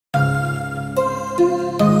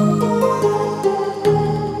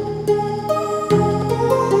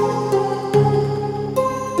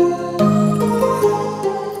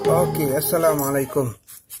Assalamualaikum.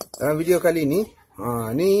 Dalam video kali ni,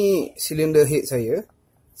 ni silinder head saya,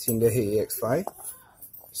 silinder head Ex5.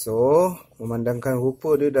 So, memandangkan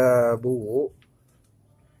rupa dia dah buruk,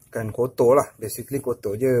 kan kotor lah, basically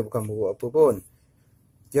kotor je, bukan buruk apa pun.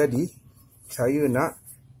 Jadi, saya nak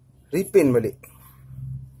repaint balik.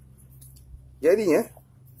 Jadinya,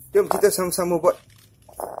 jom kita sama-sama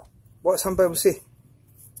buat sampai bersih.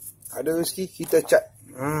 Ada rezeki kita cat.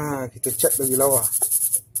 Kita cat bagi lawa.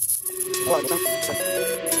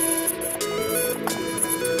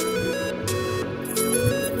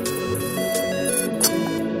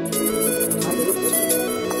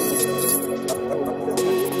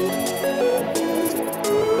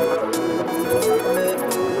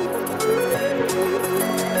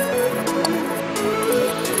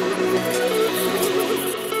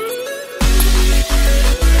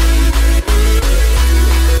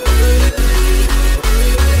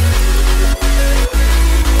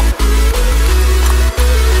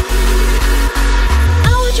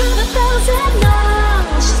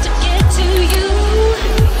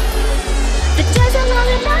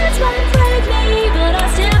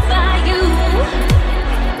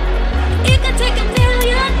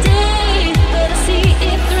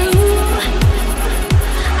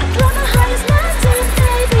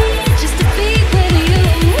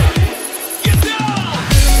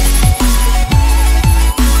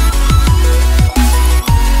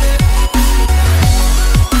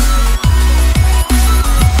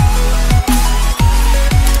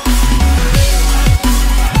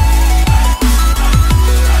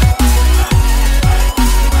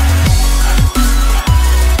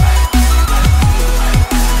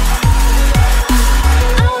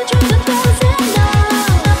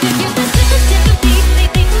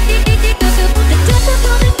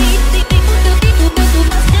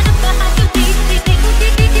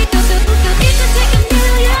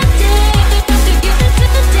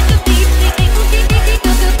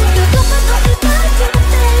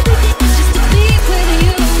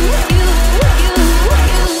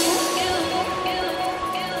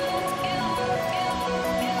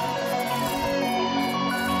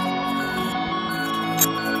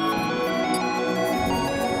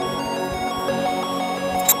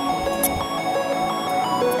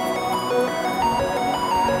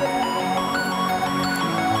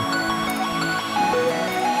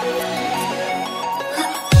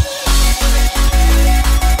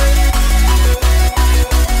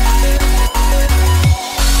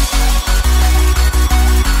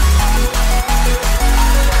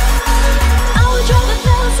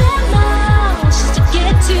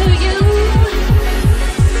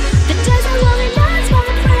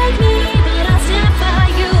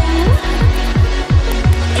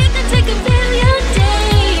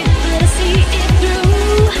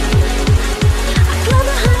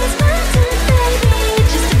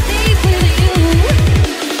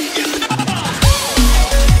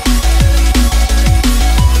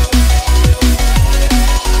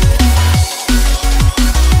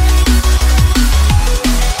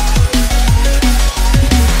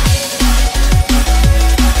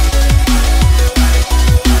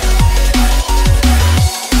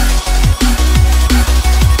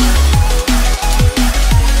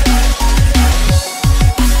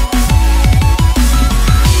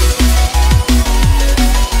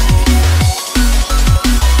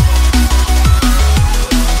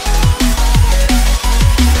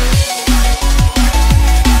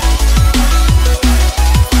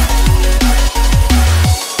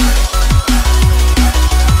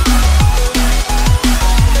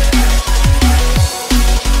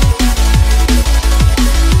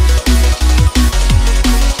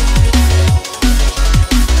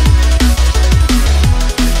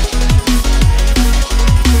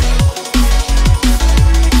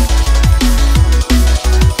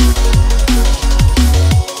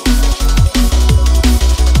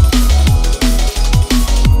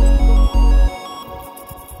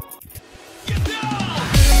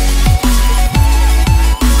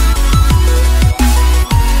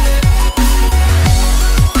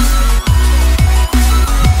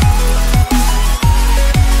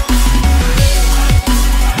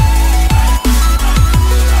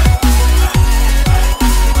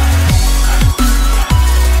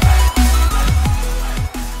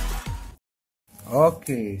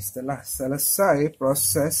 Okey, setelah selesai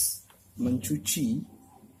proses mencuci,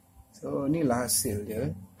 so inilah hasil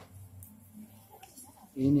dia.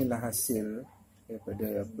 Inilah hasil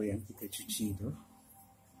daripada apa yang kita cuci tu.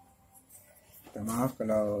 Minta maaf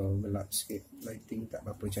kalau gelap sikit, lighting tak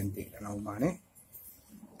berapa cantik dalam rumah ni.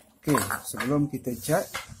 Okey, sebelum kita cat,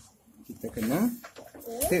 kita kena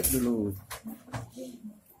tape dulu.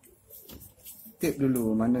 tape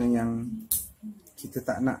dulu mana yang kita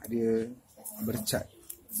tak nak dia bercat.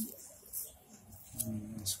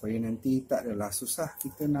 Supaya nanti tak adalah susah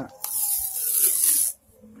kita nak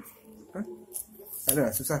tak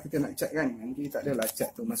adalah susah kita nak cat kan. Nanti tak adalah cat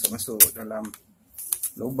tu masuk-masuk dalam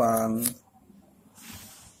lubang.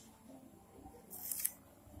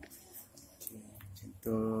 Macam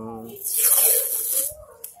tu.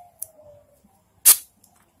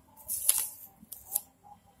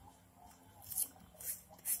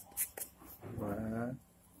 Buat.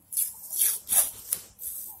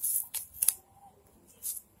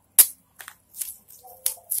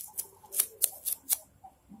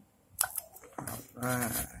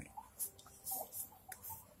 Alright.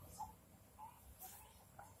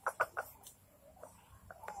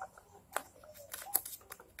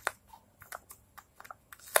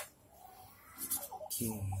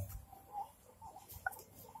 Okay.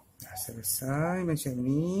 Dah selesai macam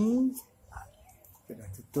ni. Kita dah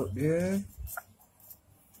tutup dia.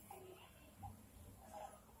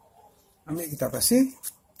 Ambil kita pasir.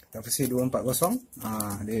 Kita pasir 240.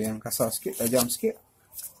 Dia yang kasar sikit, tajam sikit.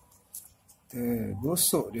 Kita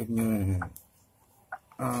gosok dia punya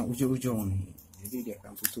ujung-ujung ni. Jadi dia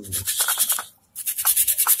akan putus.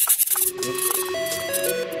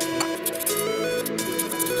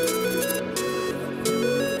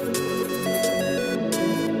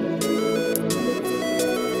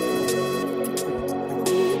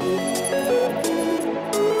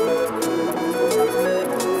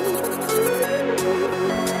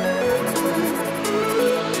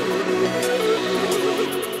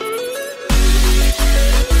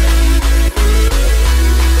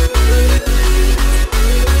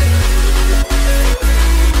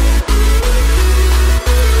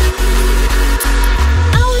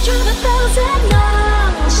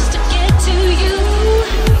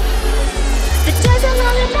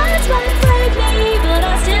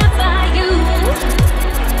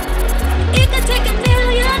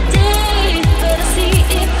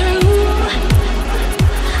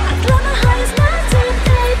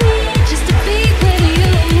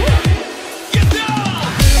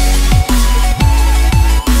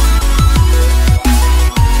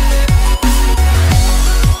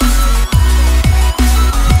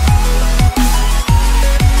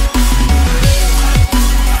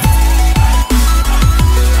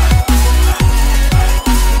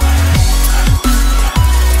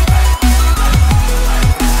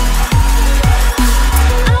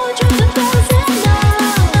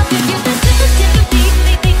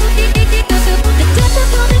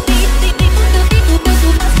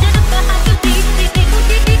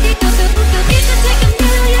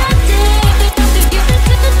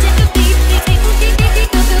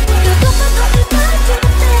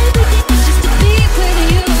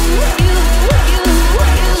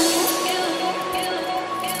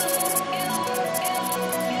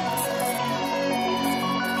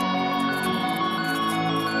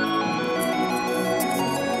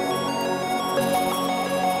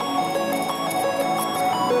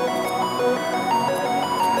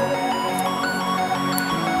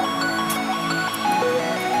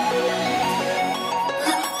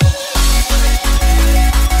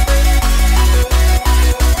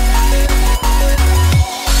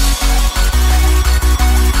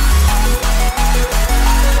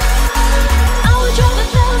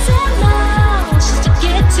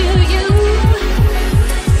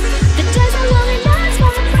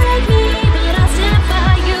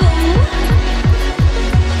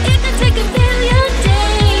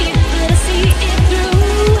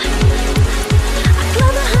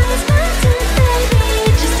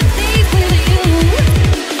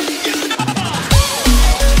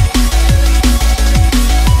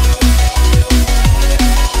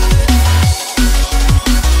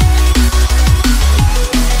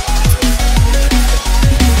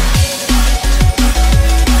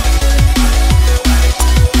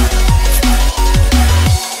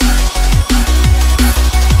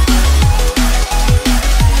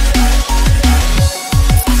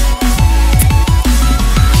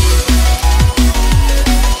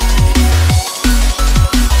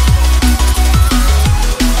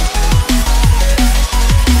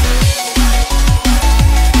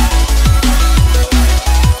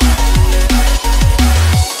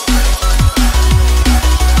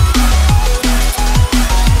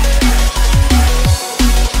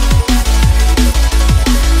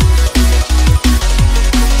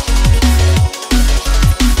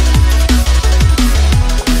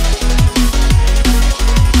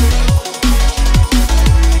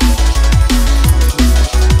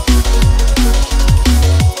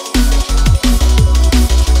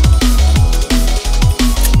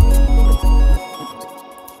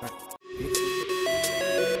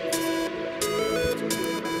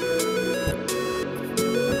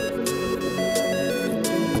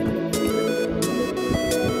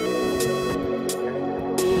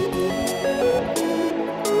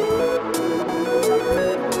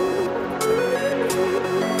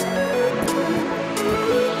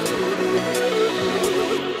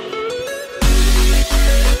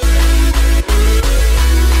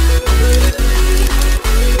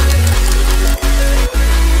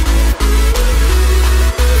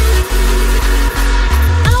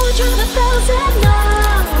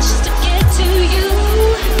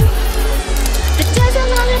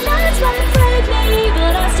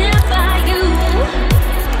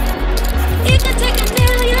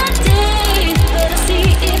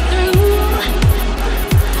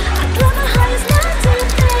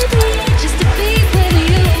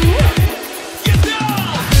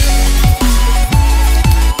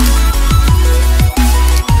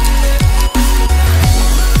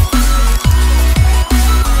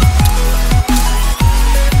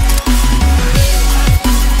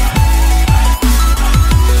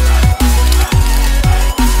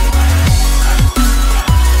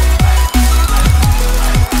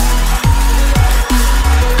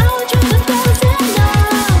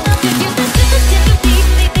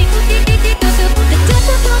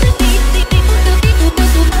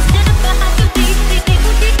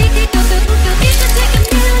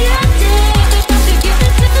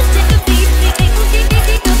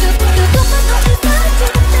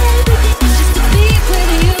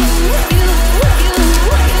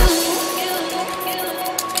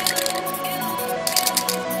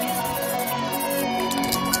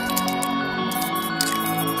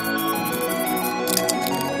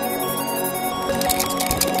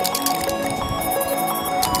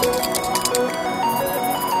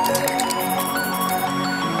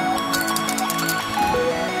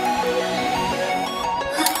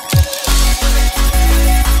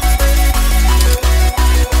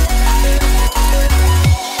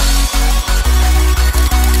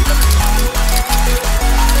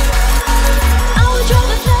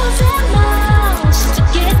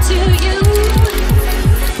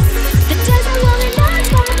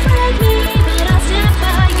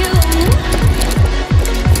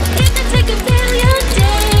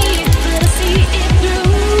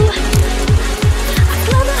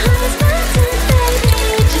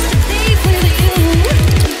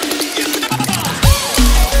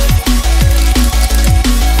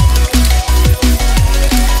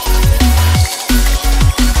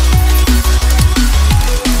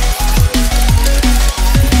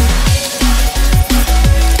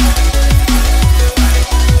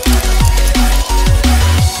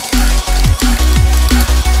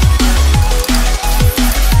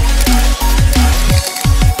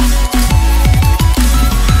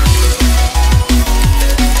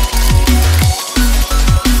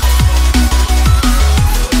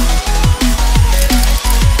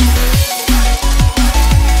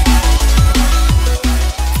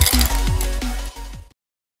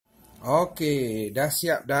 Okey, dah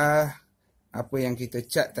siap dah apa yang kita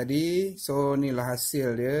cat tadi. So inilah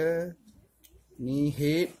hasil dia. Ni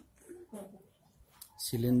head,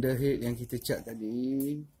 silinder head yang kita cat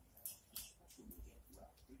tadi.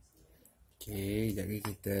 Okey, jadi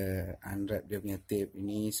kita unwrap dia punya tape.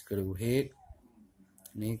 Ini screw head.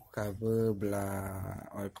 Ni cover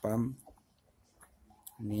belah oil pump.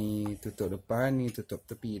 Ni tutup depan, ni tutup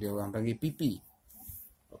tepi. Dia orang panggil pipi.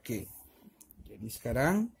 Okey. Jadi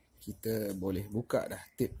sekarang kita boleh buka dah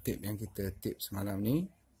tape-tape yang kita tape semalam ni.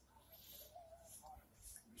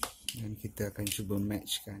 Dan kita akan cuba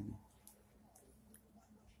matchkan.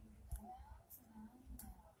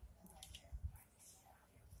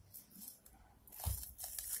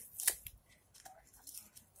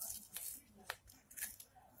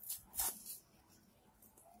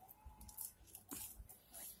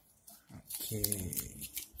 Okey.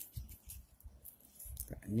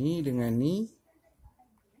 Ni dengan ni.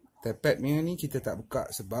 Tepet ni kita tak buka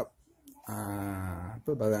sebab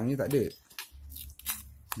barang ni tak ada.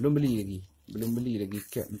 Belum beli lagi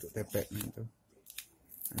cap untuk tepet ni tu.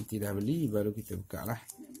 Nanti dah beli baru kita buka lah.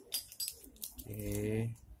 Okey.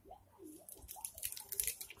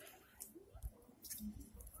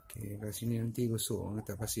 Okey, kat sini nanti gosok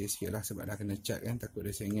kita pasir sikit lah sebab dah kena cat kan, takut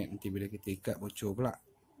dia sengit nanti bila kita ikat bocor pula.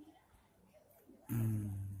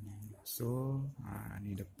 So,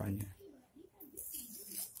 ni depannya.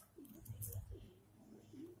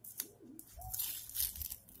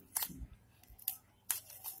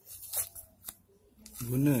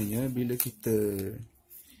 Gunanya bila kita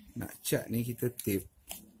nak cat ni kita tape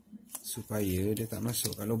supaya dia tak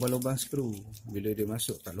masuk kat lubang-lubang skru. Bila dia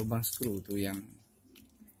masuk kat lubang skru tu yang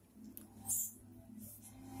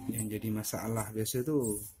jadi masalah biasa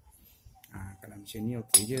tu. Kalau macam ni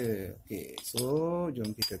okey je. Okey, so jom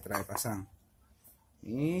kita try pasang.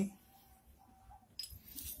 Ni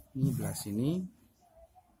belah sini.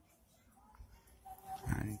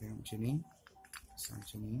 Ni tengok macam ni. Pasang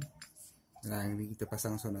macam ni. Nah, ini kita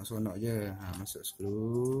pasang sonok-sonok je. Masuk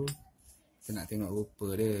skru. Kita nak tengok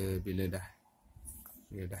rupa dia bila dah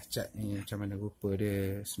cat ni macam mana rupa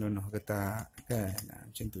dia, senonoh ke tak kan.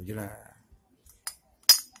 Macam tu je lah.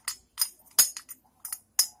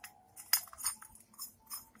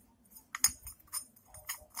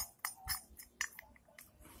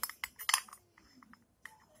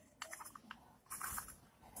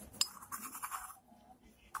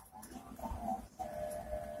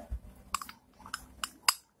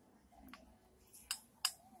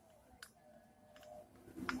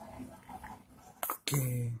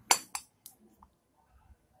 Okey.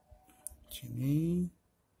 Sini.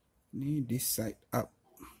 Ni this side up.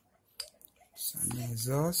 Sana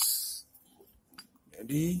exhaust.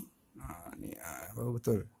 Jadi, ni baru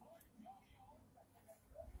betul.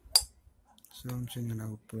 So macam ni lah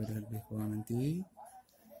rupa dia lebih kurang nanti.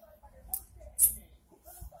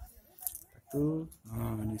 Lepas tu,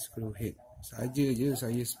 ni screw head. Saja je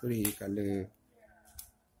saya spray color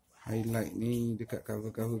highlight ni dekat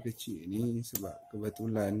cover-cover kecil ni sebab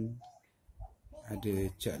kebetulan ada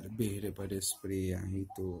cat lebih daripada spray yang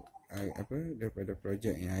itu, daripada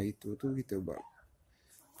projek yang itu tu kita buat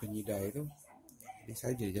penyidai tu. Jadi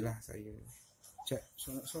saja je lah saya cat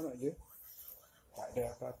sonok-sonok je, tak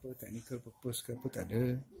ada apa-apa technical purpose ke apa, tak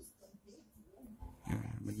ada.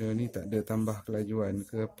 Benda ni tak ada tambah kelajuan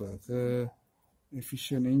ke apa ke,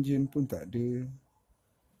 efficient engine pun tak ada.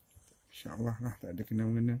 InsyaAllah lah tak ada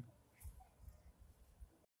kena-mengena.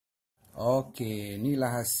 Okey,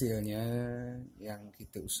 inilah hasilnya yang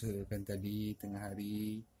kita usahakan tadi tengah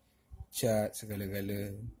hari. Cat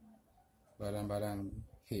segala-gala barang-barang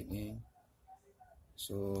head ni.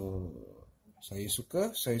 So saya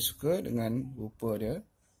suka dengan rupa dia.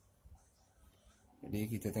 Jadi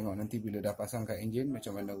kita tengok nanti bila dah pasang kat enjin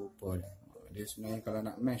macam mana rupa dia. Dia sebenarnya kalau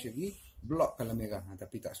nak mesh lagi block kalau merah,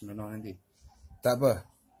 tapi tak senonoh nanti. Tak apa,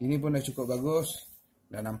 ini pun dah cukup bagus.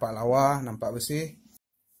 Dah nampak lawa, nampak bersih.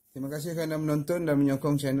 Terima kasih kerana menonton dan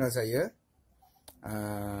menyokong channel saya.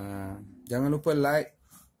 Jangan lupa like,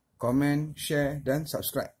 komen, share dan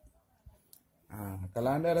subscribe.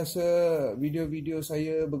 Kalau anda rasa video-video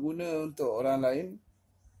saya berguna untuk orang lain,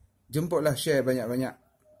 jemputlah share banyak-banyak.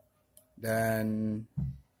 Dan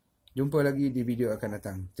jumpa lagi di video akan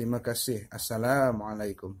datang. Terima kasih.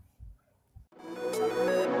 Assalamualaikum.